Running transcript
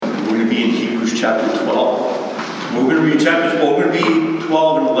chapter 12. We're going to read chapter 12. We're going to read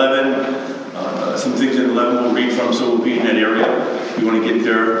 12 and 11. Some things in 11 we'll read from, so we'll be in that area. If you want to get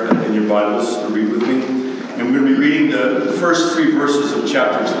there in your Bibles to read with me. And we're going to be reading the first 3 verses of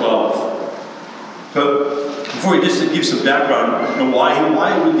chapter 12. But before we just give some background, why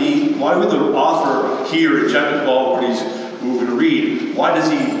would the author here in chapter 12, what we're going to read, why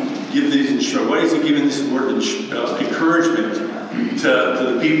does he give these instructions? Why is he giving this word of encouragement to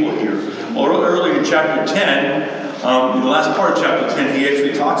the people here? Well, earlier in chapter 10, in the last part of chapter 10, he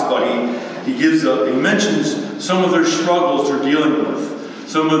actually talks about he mentions some of their struggles they're dealing with,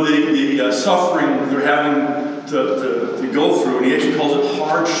 some of the suffering they're having to go through, and he actually calls it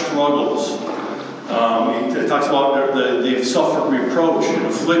hard struggles. He talks about they've suffered reproach and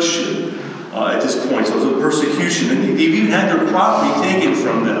affliction at this point, so it's a persecution, and they've even had their property taken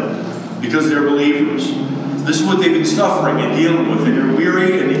from them because they're believers. This is what they've been suffering and dealing with, and they're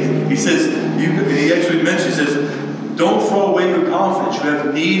weary, and he says, he actually mentions, he says, don't throw away your confidence. You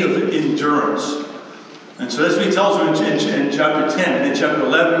have need of endurance. And so that's what he tells them in chapter 10. And in chapter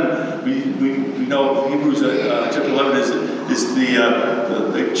 11, we know Hebrews chapter 11 is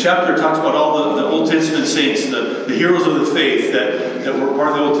the chapter talks about all the Old Testament saints, the heroes of the faith that were part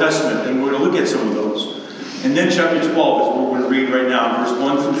of the Old Testament. And we're going to look at some of those. And then chapter 12 is what we're going to read right now, verse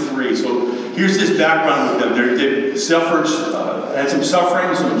 1 through 3. So here's this background with them. They suffered, had some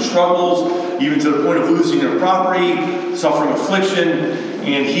suffering, some struggles, even to the point of losing their property, suffering affliction.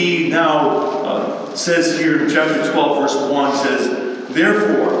 And he now says here in chapter 12, verse 1, says,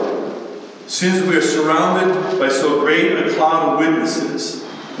 therefore, since we are surrounded by so great a cloud of witnesses,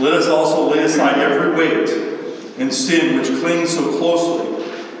 let us also lay aside every weight and sin which clings so closely.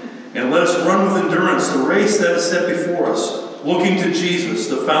 And let us run with endurance the race that is set before us, looking to Jesus,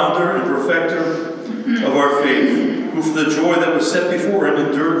 the founder and perfecter of our faith, who for the joy that was set before him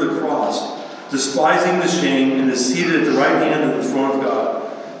endured the cross, despising the shame, and is seated at the right hand of the throne of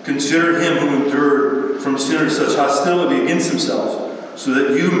God. Consider him who endured from sinners such hostility against himself, so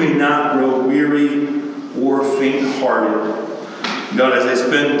that you may not grow weary or faint-hearted. God, as I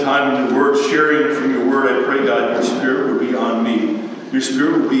spend time in your word, sharing from your word, I pray, God, your spirit would be on me. Your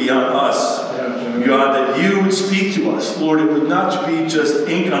spirit would be on us. God, that you would speak to us. Lord, it would not be just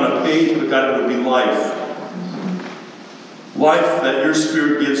ink on a page, but God, it would be life. Life that your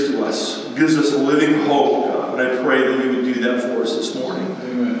spirit gives to us. Gives us a living hope, God. And I pray that you would do that for us this morning.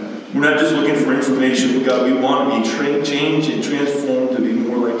 Amen. We're not just looking for information, but God, we want to be changed and transformed to be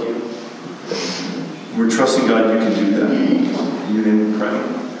more like you. We're trusting, God, you can do that. In your name we pray.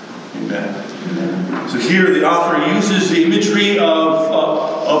 Amen. So here the author uses the imagery of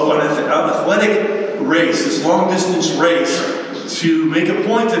an athletic race, this long-distance race, to make a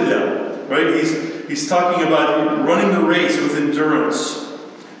point to them. Right? He's talking about running the race with endurance.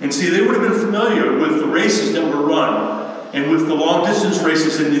 And see, they would have been familiar with the races that were run, and with the long-distance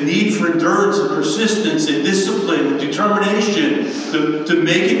races, and the need for endurance and persistence and discipline and determination to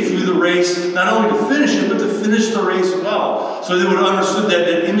make it through the race, not only to finish it, but to finish the race well. So they would have understood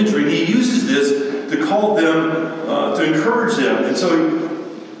that imagery. And he uses this to call them, to encourage them. And so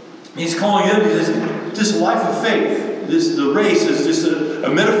he's calling them this life of faith. The race is just a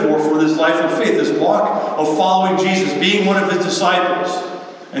metaphor for this life of faith, this walk of following Jesus, being one of his disciples.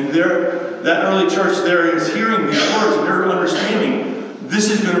 And that early church there is hearing these words, and they're understanding this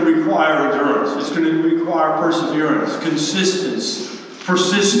is going to require endurance. It's going to require perseverance, consistency,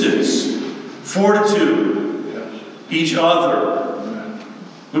 persistence, fortitude, each other.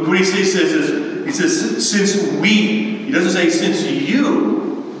 Look what he says. He says, since we. He doesn't say since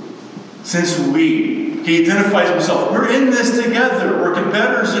you. Since we. He identifies himself. We're in this together. We're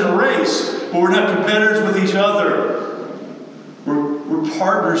competitors in a race, but we're not competitors with each other. We're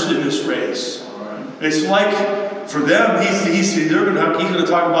partners in this race. It's like for them, he's going to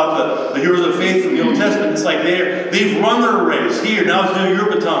talk about the heroes of faith from the Old Testament. It's like they've run their race. Here, now it's your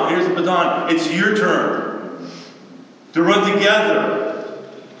baton. Here's the baton. It's your turn to run together.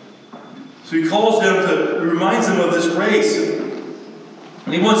 So he calls them he reminds them of this race,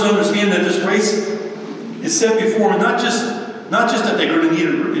 and he wants to understand that this race is set before them. Not just that they're going to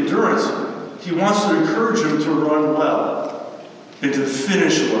need endurance. He wants to encourage them to run well. And to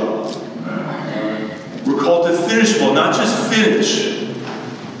finish well. We're called to finish well, not just finish,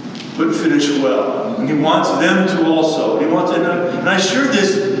 but finish well. And he wants them to also. And I share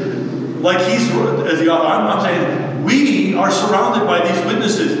this like he's as the author. I'm saying we are surrounded by these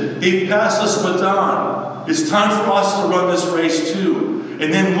witnesses. They've passed us the baton. It's time for us to run this race too,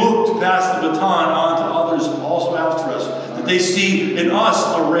 and then look to pass the baton on to others also after us. That they see in us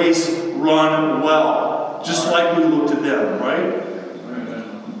a race run well, just like we look to them, right?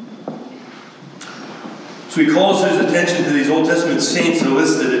 So he calls his attention to these Old Testament saints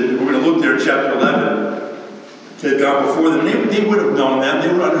listed, and we're going to look there in chapter 11. That God before them, they would have known them, they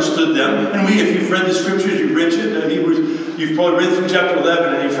would have understood them. And if you've read the scriptures, you've read Hebrews, you've probably read through chapter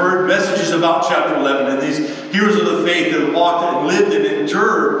 11, and you've heard messages about chapter 11, and these heroes of the faith that have walked and lived and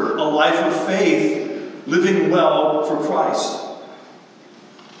endured a life of faith, living well for Christ.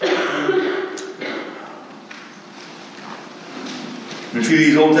 And see,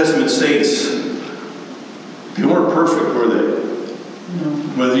 these Old Testament saints, they weren't perfect, were they? No.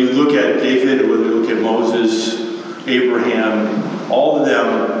 Whether you look at David, or whether you look at Moses, Abraham, all of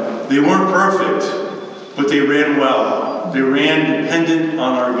them, they weren't perfect, but they ran well. They ran dependent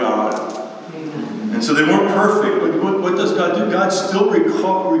on our God. Amen. And so they weren't perfect, but what does God do? God still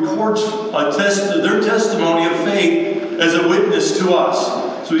records their testimony of faith as a witness to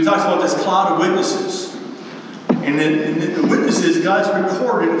us. So he talks about this cloud of witnesses. And the witnesses, God's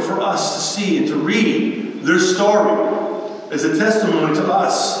recorded for us to see and to read their story as a testimony to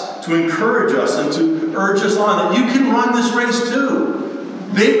us, to encourage us and to urge us on that you can run this race too.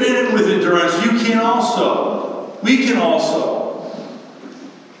 They ran it with endurance. You can also. We can also.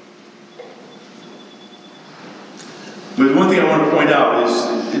 But one thing I want to point out is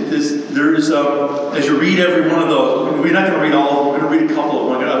as you read every one of those, we're not going to read all of them, we're going to read a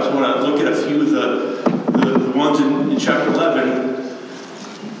couple of them. I just want to look at a few of the ones in chapter 11.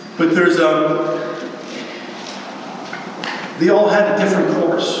 But there's they all had a different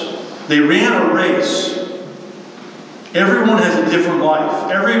course. They ran a race. Everyone has a different life.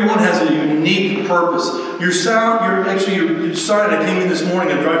 Everyone has a unique purpose. Your sign, I came in this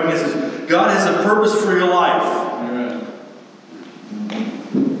morning, I'm driving, it says, God has a purpose for your life. Amen.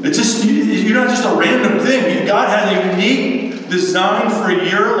 You're not just a random thing. God has a unique design for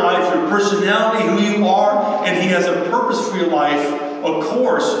your life, your personality, who you are, and He has a purpose for your life. Of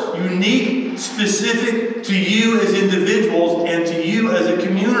course, unique, specific to you as individuals and to you as a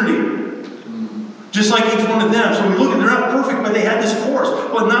community. Just like each one of them. So we look at, they're not perfect, but they had this course.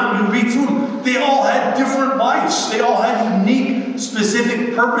 But now you read through them, they all had different lives. They all had unique,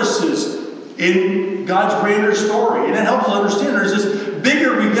 specific purposes in God's greater story. And it helps us understand there's this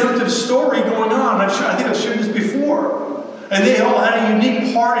bigger redemptive story going on. I think I've shared this before. And they all had a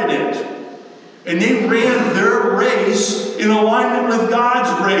unique part in it. And they ran their race in alignment with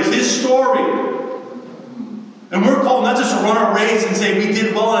God's race, His story. And we're called not just to run our race and say we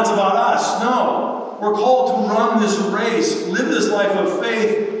did well and it's about us. No. We're called to run this race, live this life of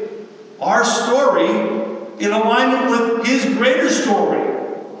faith, our story, in alignment with His greater story.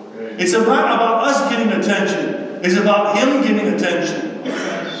 Okay. It's about us getting attention. It's about Him getting attention.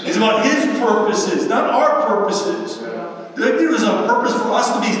 It's about His purposes, not our purposes. There was a purpose for us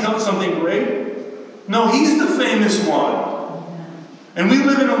to become something great. No, He's the famous one. And we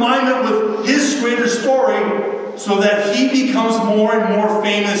live in alignment with His greater story so that He becomes more and more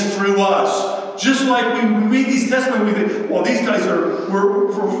famous through us. Just like we read these testimonies, we think, well, these guys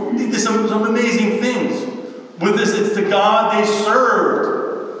did some amazing things. With this, it's the God they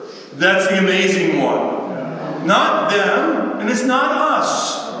served. That's the amazing one. Yeah. Not them, and it's not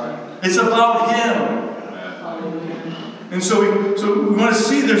us. Right. It's about Him. And so we want to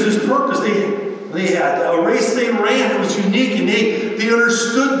see there's this purpose. They had a race they ran. It was unique, and they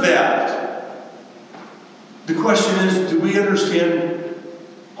understood that. The question is, do we understand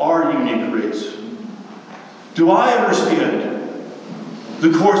our unique race? Do I understand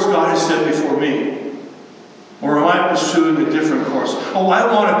the course God has set before me? Or am I pursuing a different course? Oh, I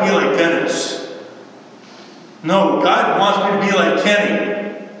want to be like Dennis. No, God wants me to be like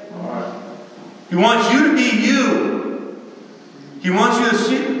Kenny. He wants you to be you. He wants you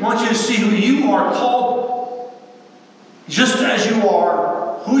to see who you are, called just as you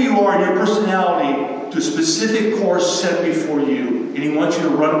are, who you are in your personality, to a specific course set before you. And He wants you to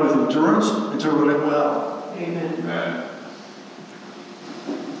run it with endurance and to run it well. Amen.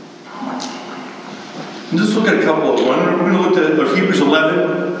 And just look at a couple of them. We're going to look at Hebrews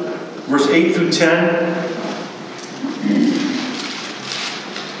 11, verse 8 through 10.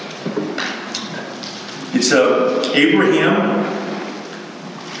 It's Abraham.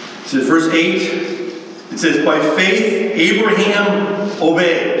 It says, verse 8, it says, by faith Abraham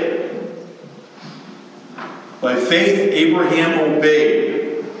obeyed. By faith Abraham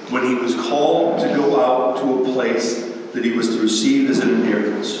obeyed when he was called to go out to a place that he was to receive as an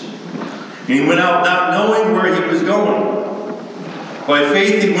inheritance. And he went out not knowing where he was going. By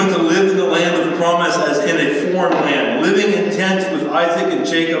faith he went to live in the land of promise as in a foreign land, living in tents with Isaac and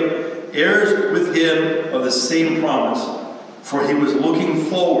Jacob, heirs with him of the same promise. For he was looking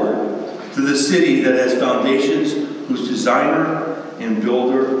forward to the city that has foundations, whose designer and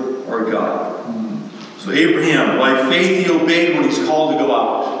builder are God. So Abraham, by faith, he obeyed when he's called to go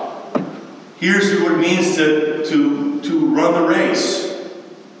out. Here's what it means to run the race.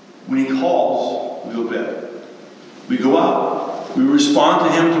 When he calls, we obey. We go out. We respond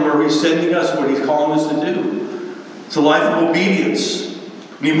to him to where he's sending us, what he's calling us to do. It's a life of obedience.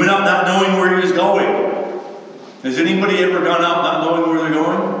 And he went out not knowing where he was going. Has anybody ever gone out not knowing where they're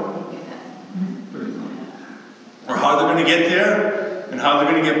going? Or how they're going to get there? And how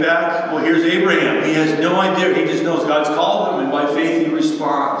they're going to get back? Well, here's Abraham. He has no idea. He just knows God's called him, and by faith he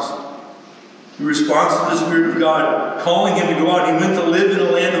responds. He responds to the Spirit of God, calling him to go out. He went to live in a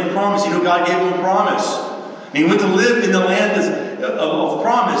land of promise. You know, God gave him a promise. And he went to live in the land of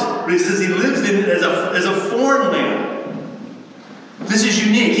promise. But he says he lives in it as a foreign land. This is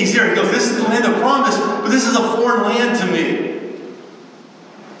unique. He's there. He goes, this is the land of promise, but this is a foreign land to me.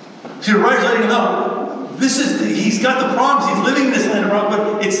 See, the writer's letting him know, he's got the promise. He's living in this land of promise,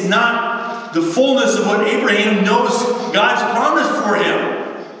 but it's not the fullness of what Abraham knows God's promise for him.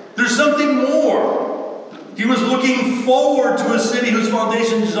 There's something more. He was looking forward to a city whose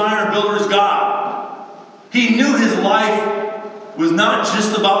foundation, designer, and builder is God. He knew his life was not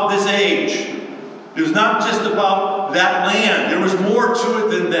just about this age. It was not just about that land. There was more to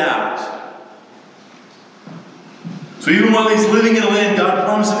it than that. So even while he's living in a land God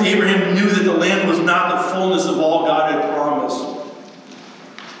promised him, Abraham knew that the land was not the fullness of all God had promised.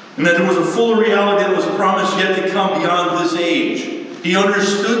 And that there was a fuller reality that was promised yet to come beyond this age. He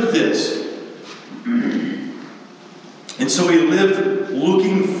understood this. And so he lived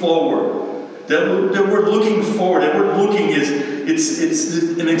looking forward. That word looking forward, that word looking is, it's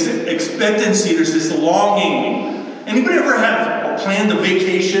an expectancy. There's this longing. Anybody ever have planned a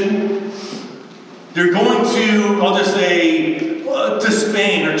vacation? They're going to, I'll just say, to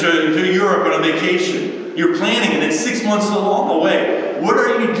Spain or to Europe on a vacation. You're planning and it's 6 months along the way. What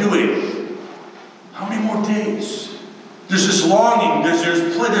are you doing? How many more days? There's this longing.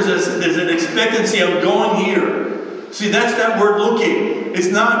 There's an expectancy of going here. See, that's that word looking. It's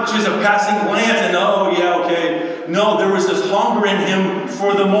not just a passing glance and, oh, yeah, okay. No, there was this hunger in him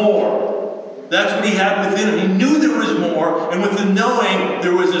for the more. That's what he had within him. He knew there was more, and with the knowing,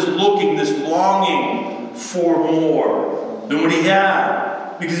 there was this looking, this longing for more than what he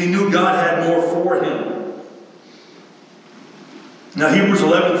had, because he knew God had more for him. Now, Hebrews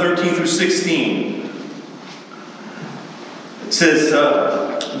 11:13 through 16. It says,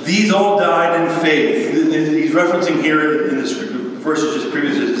 these all died in faith. He's referencing here in the verses just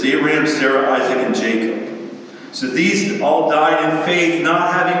previously, it says Abraham, Sarah, Isaac, and Jacob. So these all died in faith,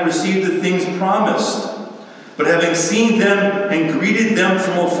 not having received the things promised, but having seen them and greeted them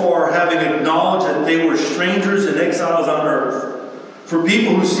from afar, having acknowledged that they were strangers and exiles on earth. For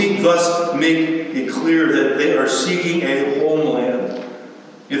people who seek thus make it clear that they are seeking a homeland.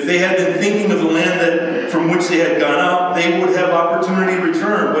 If they had been thinking of the land from which they had gone out, they would have opportunity to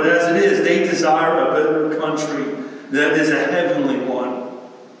return. But as it is, they desire a better country that is a heavenly one.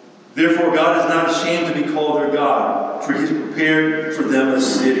 Therefore, God is not ashamed to be called their God, for He's prepared for them a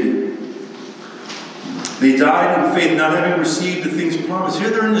city. They died in faith, not having received the things promised. Here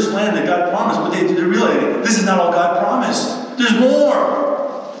they're in this land that God promised, but they realize this is not all God promised. There's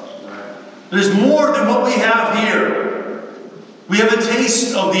more. There's more than what we have here. We have a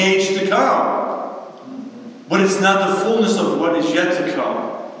taste of the age to come, but it's not the fullness of what is yet to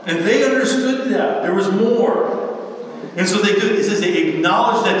come. And they understood that. There was more. And so it says they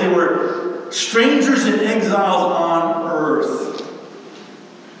acknowledged that they were strangers and exiles on earth.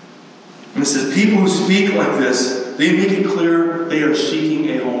 And it says people who speak like this, they make it clear they are seeking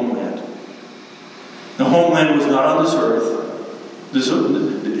a homeland. The homeland was not on this earth,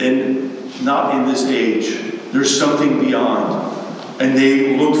 and not in this age. There's something beyond. And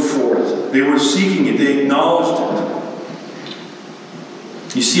they looked for it. They were seeking it. They acknowledged it.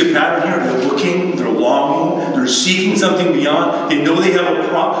 You see a pattern here. They're looking, they're longing, they're seeking something beyond. They know they have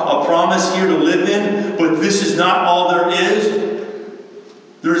a promise here to live in, but this is not all there is.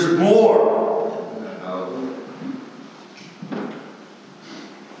 There's more.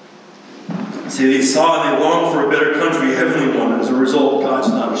 See, they saw and they longed for a better country, a heavenly one. As a result, God's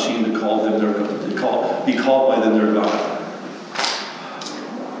not ashamed to call them be called by them their God.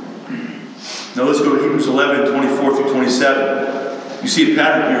 Now let's go to Hebrews 11, 24 through 27. You see a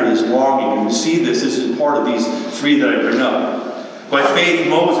pattern here, this longing. And you see this is part of these three that I bring up. By faith,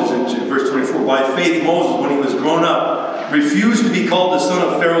 Moses, in verse 24, by faith, Moses, when he was grown up, refused to be called the son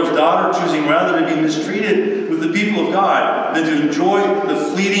of Pharaoh's daughter, choosing rather to be mistreated with the people of God than to enjoy the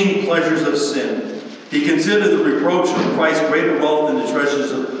fleeting pleasures of sin. He considered the reproach of Christ greater wealth than the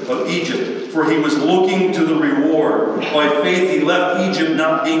treasures of Egypt, for he was looking to the reward. By faith he left Egypt,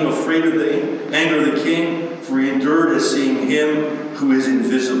 not being afraid of the anger of the king, for he endured as seeing him who is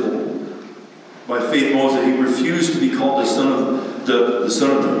invisible. By faith Moses, he refused to be called the son of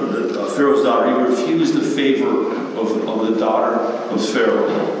Pharaoh's daughter. He refused the favor of the daughter of Pharaoh,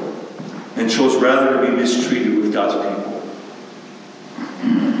 and chose rather to be mistreated with God's people.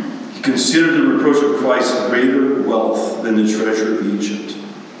 He considered the reproach of Christ greater wealth than the treasure of Egypt,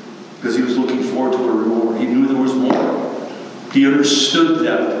 because he was looking forward to a reward. He knew there was more. He understood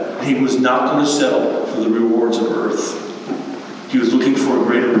that, and he was not going to settle for the rewards of earth. He was looking for a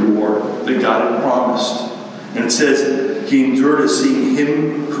greater reward that God had promised. And it says, he endured as seeing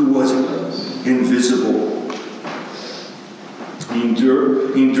him who was invisible. He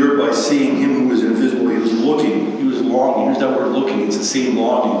endured by seeing him who was invisible. He was looking. He was longing. Here's that word looking. It's the same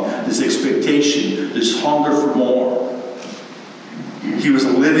longing, this expectation, this hunger for more. He was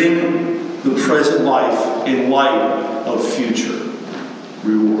living the present life in light of future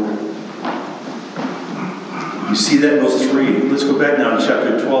reward. You see that in those three. Let's go back now to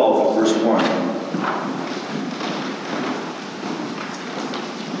chapter 12, verse 1.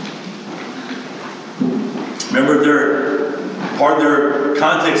 Remember, part of their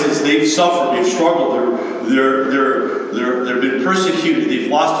context is they've suffered, they've struggled, they've been persecuted, they've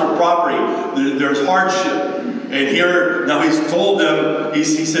lost their property, there's hardship. And here, now he's told them, he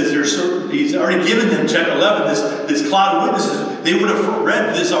says, he's already given them, chapter 11, this cloud of witnesses. They would have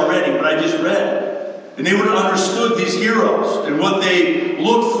read this already, what I just read. And they would have understood these heroes and what they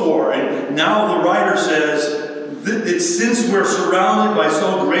looked for. And now the writer says, that since we're surrounded by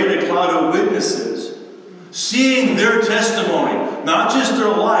so great a cloud of witnesses, seeing their testimony, not just their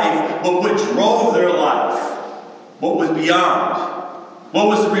life, but what drove their life, what was beyond, what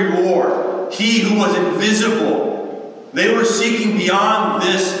was the reward, he who was invisible. They were seeking beyond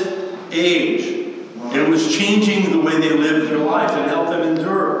this age. And it was changing the way they lived their life and helped them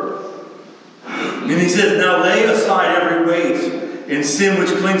endure. And he says, now lay aside every weight and sin which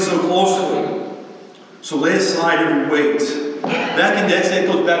clings so closely. So lay aside every weight. That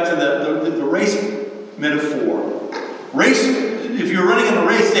goes back to the race metaphor. Race, if you're running in a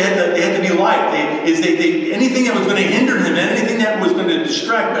race, they had to be light. Anything that was going to hinder them, anything that was going to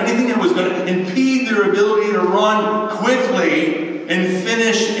distract, anything that was going to impede their ability to run quickly and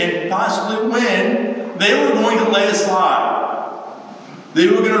finish and possibly win, they were going to lay aside. They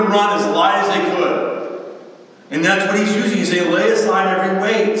were going to run as light as they could. And that's what he's using. He's saying, lay aside every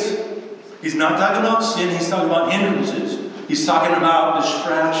weight. He's not talking about sin. He's talking about hindrances. He's talking about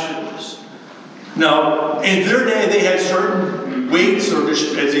distractions. Now, in their day, they had certain weights, or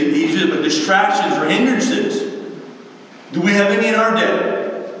as he uses it, distractions or hindrances. Do we have any in our day?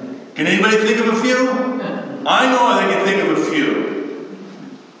 Can anybody think of a few? I know I can think of a few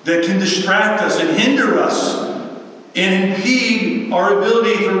that can distract us and hinder us and impede our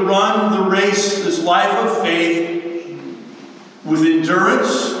ability to run the race, this life of faith, with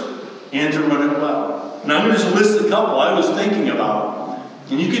endurance and to run it well. And I'm going to just list a couple I was thinking about.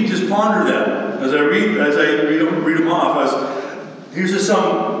 And you can just ponder them as I read them off. Here's just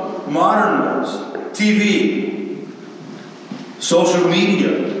some modern ones. TV, social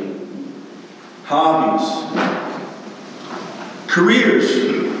media, hobbies, careers,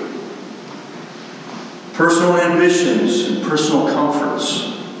 personal ambitions and personal comforts,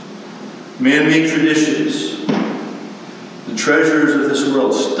 man-made traditions, the treasures of this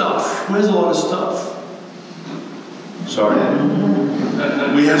world, stuff. Who has a lot of stuff? Sorry.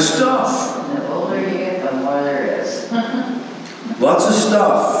 We have stuff. The older you get, the more there is. Lots of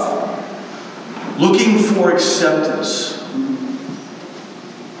stuff. Looking for acceptance.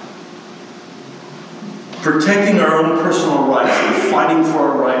 Protecting our own personal rights and fighting for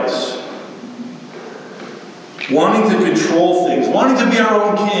our rights. Wanting to control things. Wanting to be our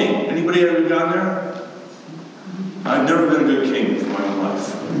own king. Anybody ever gone there? I've never been a good king in my own life.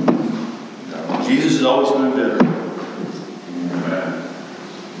 Jesus has always been better.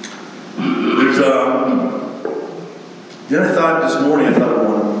 Then I thought this morning, of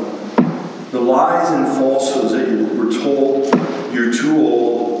one. The lies and falsehoods that you were told, you're too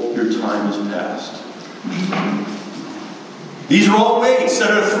old, your time is past. These are all weights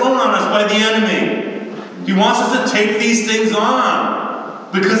that are thrown on us by the enemy. He wants us to take these things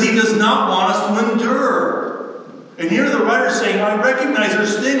on because he does not want us to endure. And here the writer is saying, I recognize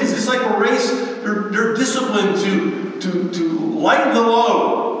there's things. It's like a race. They're disciplined to lighten the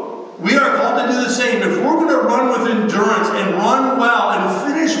load. We are called to do the same. If we're going to run with endurance and run well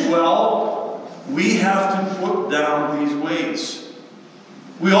and finish well, we have to put down these weights.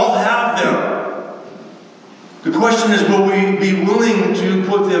 We all have them. The question is, will we be willing to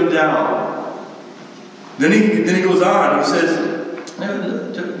put them down? Then he goes on. He says,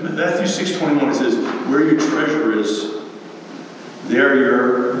 Matthew 6:21, it says, where your treasure is, there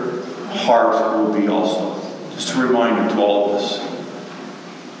your heart will be also. Just a reminder to all of us.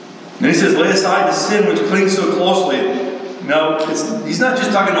 And he says, lay aside the sin which clings so closely. Now, he's not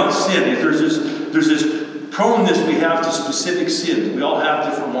just talking about sin. There's this proneness we have to specific sins. We all have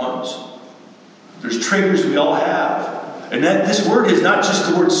different ones. There's triggers we all have. And this word is not just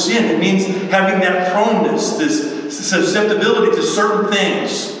the word sin. It means having that proneness, this susceptibility to certain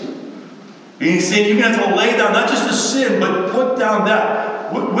things. And he's saying you're going to have to lay down not just the sin, but put down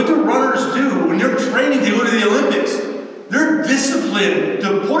that. What do runners do when they're training to go to the Olympics? They're disciplined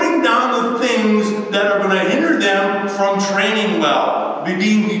to putting down the things that are going to hinder them from training well,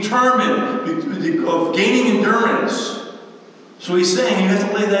 being determined, of gaining endurance. So he's saying you have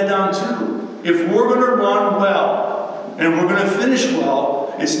to lay that down too. If we're going to run well and we're going to finish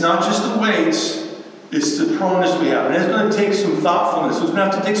well, it's not just the weights, it's the proneness we have. And it's going to take some thoughtfulness. It's going to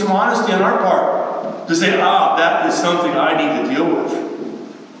have to take some honesty on our part to say, that is something I need to deal with.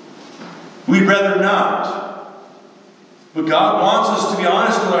 We'd rather not. But God wants us to be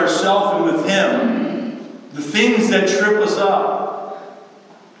honest with ourselves and with Him. The things that trip us up.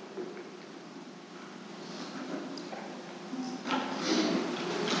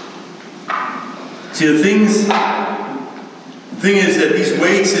 See, the thing is that these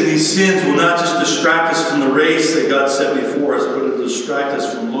weights and these sins will not just distract us from the race that God set before us, but it'll distract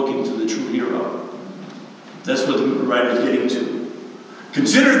us from looking to the true hero. That's what the writer is getting to.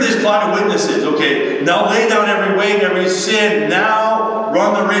 Consider this cloud of witnesses. Okay, now lay down every weight, every sin. Now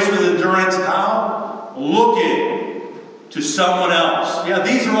run the race with endurance. How? Looking to someone else. Yeah,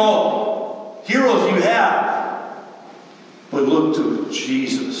 these are all heroes you have. But look to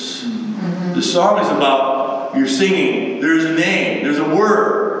Jesus. The song is about, you're singing, there's a name, there's a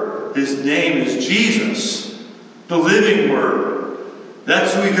word. His name is Jesus, the living word.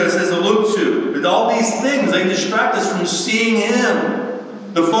 That's who he says to look to. With all these things, they distract us from seeing Him.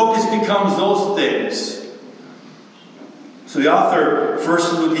 The focus becomes those things. So the author,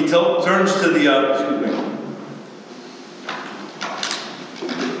 first he turns to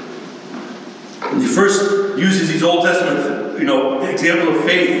he first uses these Old Testament, examples of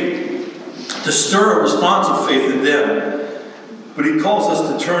faith to stir a response of faith in them. But he calls us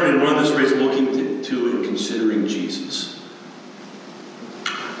to turn and run this race looking to and considering Jesus.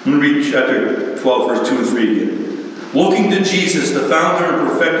 I'm going to read chapter 12, verse 2 and 3 again. Looking to Jesus, the founder and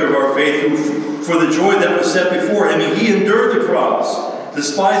perfecter of our faith, who for the joy that was set before Him, he endured the cross,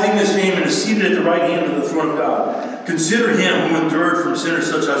 despising the shame, and is seated at the right hand of the throne of God. Consider Him who endured from sinners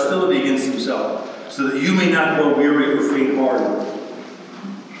such hostility against Himself, so that you may not grow weary or faint-hearted.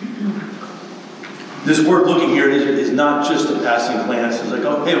 This word looking here is not just a passing glance. It's like,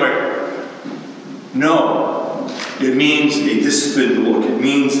 oh, hey, wait. No. It means a disciplined look. It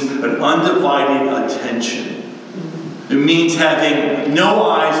means an undivided attention. It means having no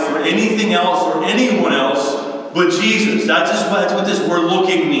eyes for anything else or anyone else but Jesus. That's what this word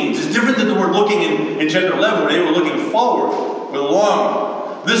looking means. It's different than the word looking in chapter 11 where they were looking forward with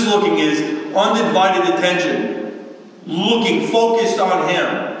longing. This looking is undivided attention. Looking focused on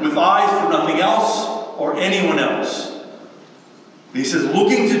Him with eyes for nothing else or anyone else. He says,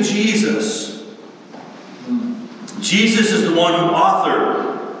 looking to Jesus. Jesus is the one who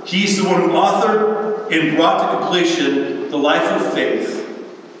authored. He's the one who authored and brought to completion the life of faith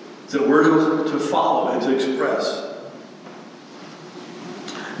that we're to follow and to express.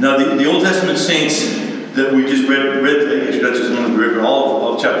 Now, the Old Testament saints that we just read actually that's just one of the read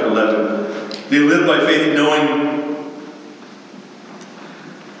all of chapter 11. They lived by faith knowing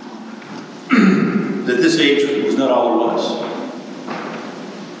that this age was not all there was.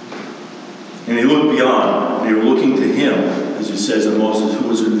 And they looked beyond. They were looking to Him, as it says in Moses, who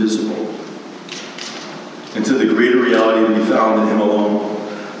was invisible, and to the greater reality to be found in Him alone.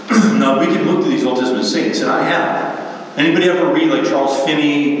 Now, we can look to these Old Testament saints, and I have. Anybody ever read like Charles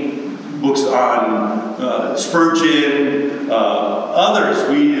Finney, books on Spurgeon, others,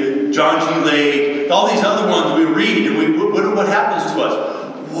 John G. Lake, all these other ones we read, and what happens to us?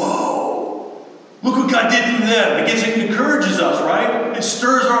 Whoa! Look what God did through them. It encourages us, right? It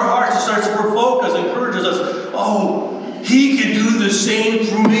stirs our hearts. It starts to provoke us, encourages us. Oh, He can do the same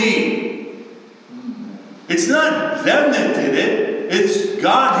through me. It's not them that did it. It's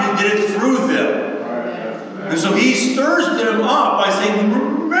God who did it through them. And so He stirs them up by saying,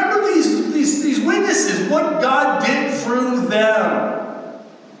 remember these witnesses, what God did through them.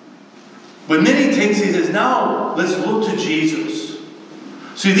 But then He says, now let's look to Jesus.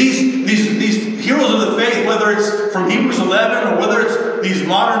 See, these heroes of the faith, whether it's from Hebrews 11 or whether it's these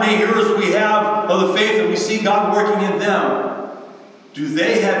modern day heroes we have of the faith and we see God working in them, do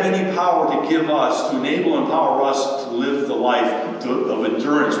they have any power to give us, to enable and empower us to live the life of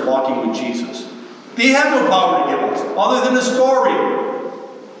endurance walking with Jesus? They have no power to give us other than the story.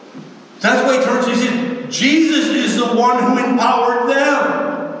 That's why he turns to Jesus. Jesus is the one who empowered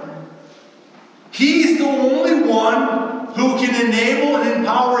them. He's the only one who can enable and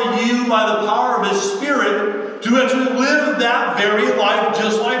empower you by the power of His Spirit to actually live that very life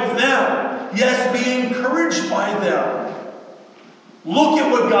just like them. Yes, be encouraged by them. Look at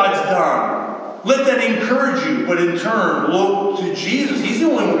what God's done. Let that encourage you, but in turn, look to Jesus. He's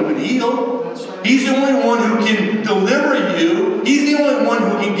the only one who can heal. He's the only one who can deliver you. He's the only one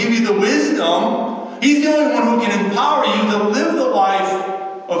who can give you the wisdom. He's the only one who can empower you to live the life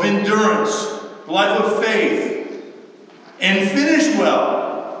of endurance, the life of faith, and finish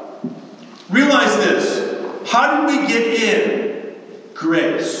well. Realize this. How did we get in?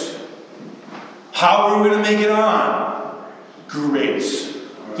 Grace. How are we going to make it on? Grace.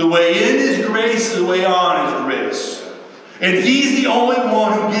 The way in is grace, the way on is grace. And He's the only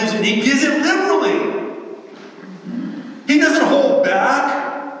one who gives it. He gives it liberally. He doesn't hold back.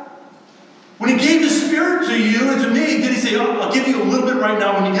 When He gave His Spirit to you and to me, did He say, I'll give you a little bit right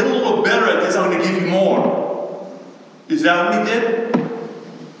now. When you get a little better at this, I'm going to give you more. Is that what He did?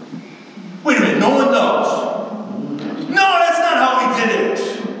 Wait a minute, no one knows. No, that's not how He did it.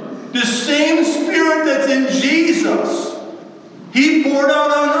 The same Spirit that's in Jesus, He poured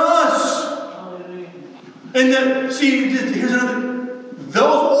out on us. And then, see, here's another.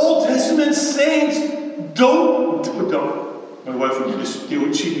 Those Old Testament saints don't. My wife would just,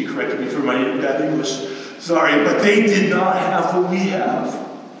 she'd be correcting me for my bad English. Sorry, but they did not have what we have.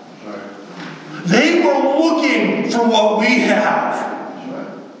 They were looking for what we have.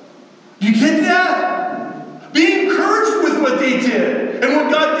 You get that? Be encouraged with what they did and what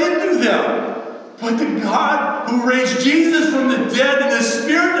God did through them. But the God who raised Jesus from the dead and the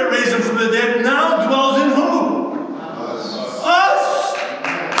Spirit that raised Him from the dead now dwells in who? Us.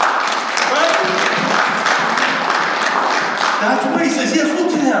 Right? That's why He says, yes,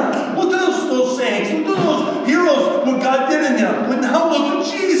 look to them. Look to those saints. Look to those heroes, what God did in them. But now look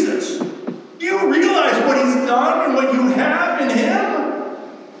to Jesus. Do you realize what He's done and what you have in Him?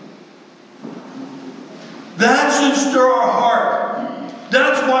 That should stir our heart.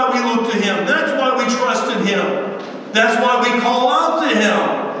 That's why we look to Him. That's why we trust in Him. That's why we call out to Him.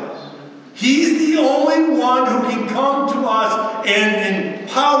 He's the only one who can come to us and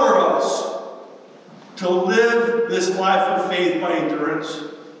empower us to live this life of faith by endurance.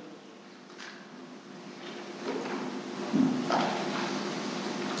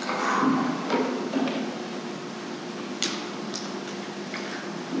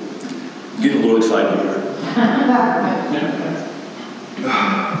 I'm getting a little excited here.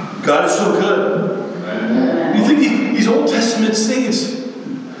 God is so good. You think these Old Testament saints,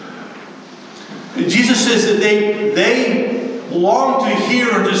 Jesus says that they long to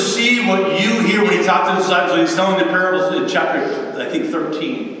hear and to see what you hear when He talked to the disciples. When He's telling the parables in chapter, I think,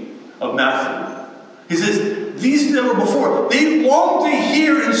 13 of Matthew. He says, these that were before, they long to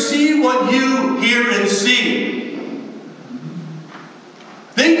hear and see what you hear and see.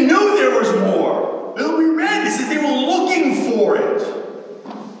 They knew there was more. We read, it says they were looking for it.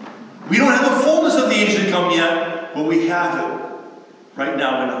 We don't have the fullness of the age to come yet, but we have it right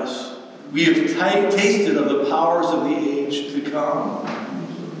now in us. We have tasted of the powers of the age to come.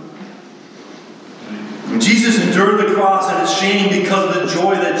 When Jesus endured the cross and its shame because of the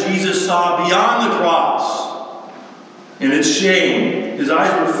joy that Jesus saw beyond the cross and its shame, His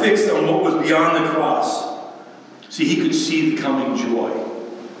eyes were fixed on what was beyond the cross. See, He could see the coming joy.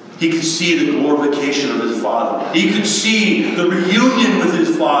 He could see the glorification of His Father. He could see the reunion with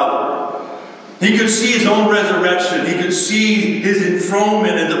His Father. He could see His own resurrection. He could see His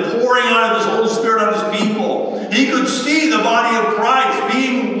enthronement and the pouring out of His Holy Spirit on His people. He could see the body of Christ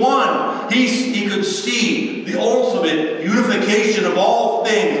being one. He could see the ultimate unification of all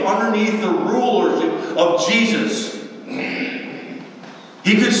things underneath the rulership of Jesus.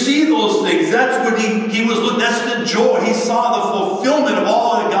 He could see those things. That's what he was looking. That's the joy. He saw the fulfillment of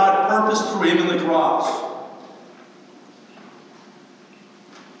all that God purposed through Him in the cross.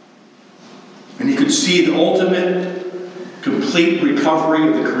 And He could see the ultimate, complete recovery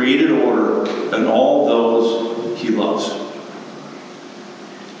of the created order and all those He loves.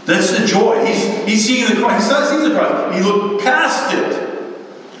 That's the joy. He's seeing the cross. He's not seeing the cross. He looked past it.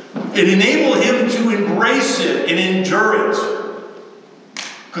 It enabled Him to embrace it and endure it.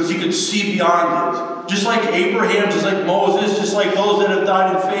 because he could see beyond it. Just like Abraham, just like Moses, just like those that have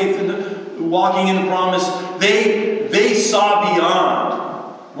died in faith and walking in the promise, they saw beyond.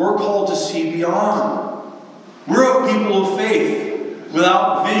 We're called to see beyond. We're a people of faith.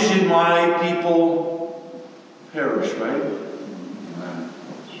 Without vision, my people perish, right?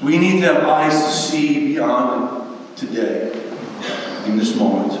 We need to have eyes to see beyond today, in this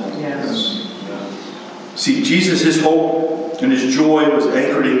moment. Yes. See, Jesus, his hope and his joy was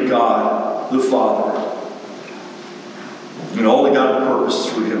anchored in God, the Father. And all that God purposed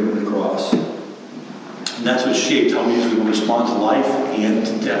through him on the cross. And that's what shaped how he was going to respond to life and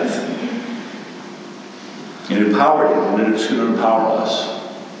to death. And it empowered him, and it's going to empower us.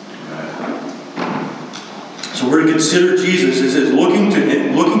 So we're to consider Jesus. It says looking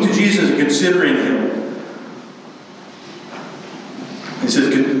to Jesus and considering him. It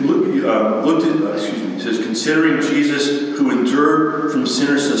says, it says, considering Jesus, who endured from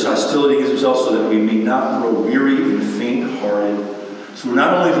sinners such hostility against himself, so that we may not grow weary and faint-hearted. So we're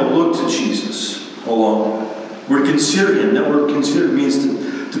not only to look to Jesus alone, we're to consider him. That word consider means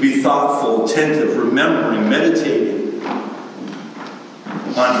to be thoughtful, attentive, remembering, meditating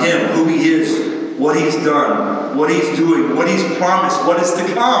on him, who he is, what he's done, what he's doing, what he's promised, what is to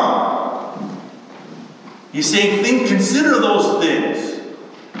come. He's saying, consider those things.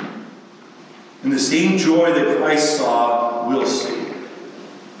 And the same joy that Christ saw, we'll see.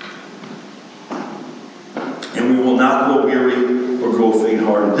 And we will not grow weary or grow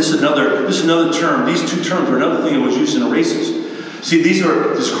faint-hearted. This is another term. These two terms are another thing that was used in the races. See, this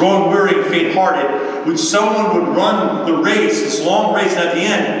growing weary and faint-hearted, when someone would run the race, this long race, and at the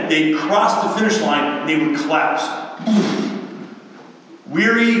end, they'd cross the finish line, and they would collapse.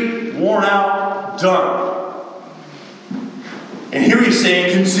 Weary, worn out, done. And here he's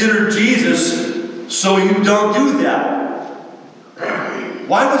saying, consider Jesus so you don't do that.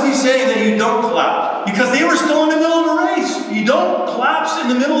 Why was he saying that you don't collapse? Because they were still in the middle of the race. You don't collapse in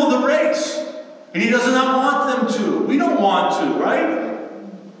the middle of the race. And he does not want them to. We don't want to, right?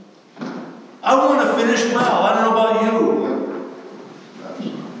 I want to finish well. I don't know about you.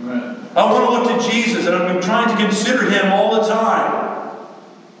 I want to look to Jesus, and I've been trying to consider him all the time.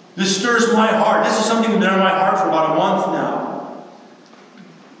 This stirs my heart. This is something that's been in my heart for about a month now.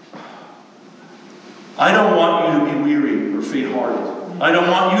 I don't want you to be weary or faint-hearted. I don't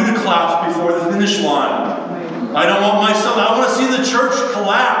want you to collapse before the finish line. I don't want myself. I want to see the church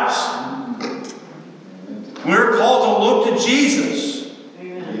collapse. We're called to look to Jesus.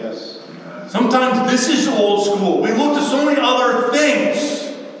 Yes. Sometimes this is old school. We look to so many other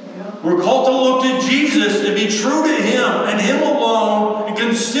things. We're called to look to Jesus and be true to him and him alone and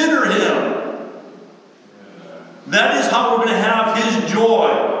consider him. That is how we're going to have his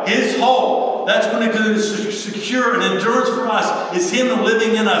joy, his hope. That's going to secure an endurance for us. It's him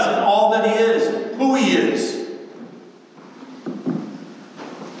living in us and all that he is, who he is.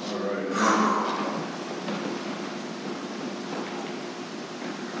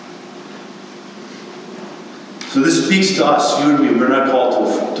 So this speaks to us, you and me. We're not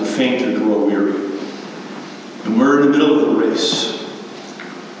called to faint or grow weary. And we're in the middle of the race.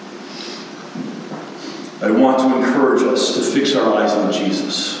 I want to encourage us to fix our eyes on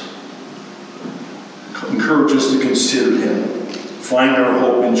Jesus. Encourage us to consider him. Find our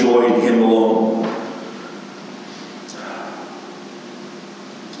hope and joy in him alone.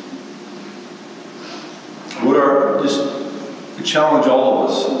 To challenge all of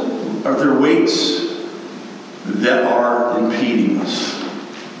us, are there weights that are impeding us?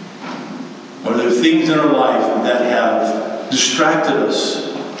 Are there things in our life that have distracted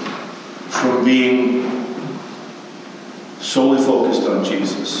us from being solely focused on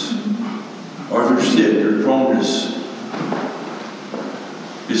Jesus? Or their sin, their proneness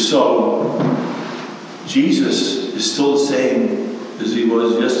is so. Jesus is still the same as he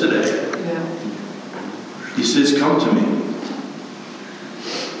was yesterday. Yeah. He says, come to me.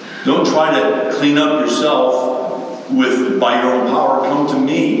 Don't try to clean up yourself by your own power. Come to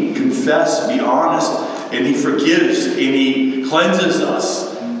me. Confess. Be honest. And he forgives. And he cleanses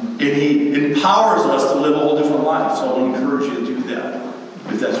us. And he empowers us to live a whole different life. So I want to encourage you to do that,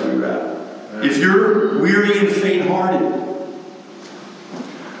 if that's where you're at. If you're weary and faint-hearted,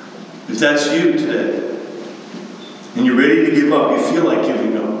 if that's you today, and you're ready to give up, you feel like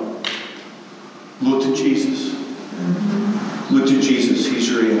giving up, look to Jesus. Look to Jesus. He's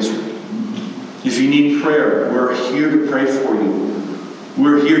your answer. If you need prayer, we're here to pray for you.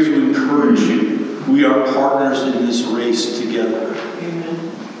 We're here to encourage you. We are partners in this race together. Amen.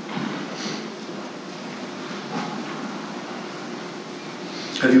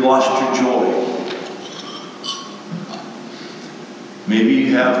 Have you lost your joy? Maybe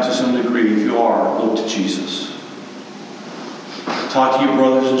you have to some degree. If you are, look to Jesus. Talk to your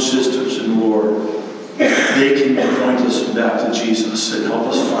brothers and sisters in the Lord. They can point us back to Jesus and help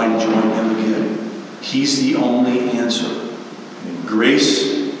us find joy in Him again. He's the only answer. Grace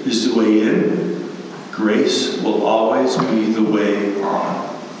is the way in. Grace will always be the way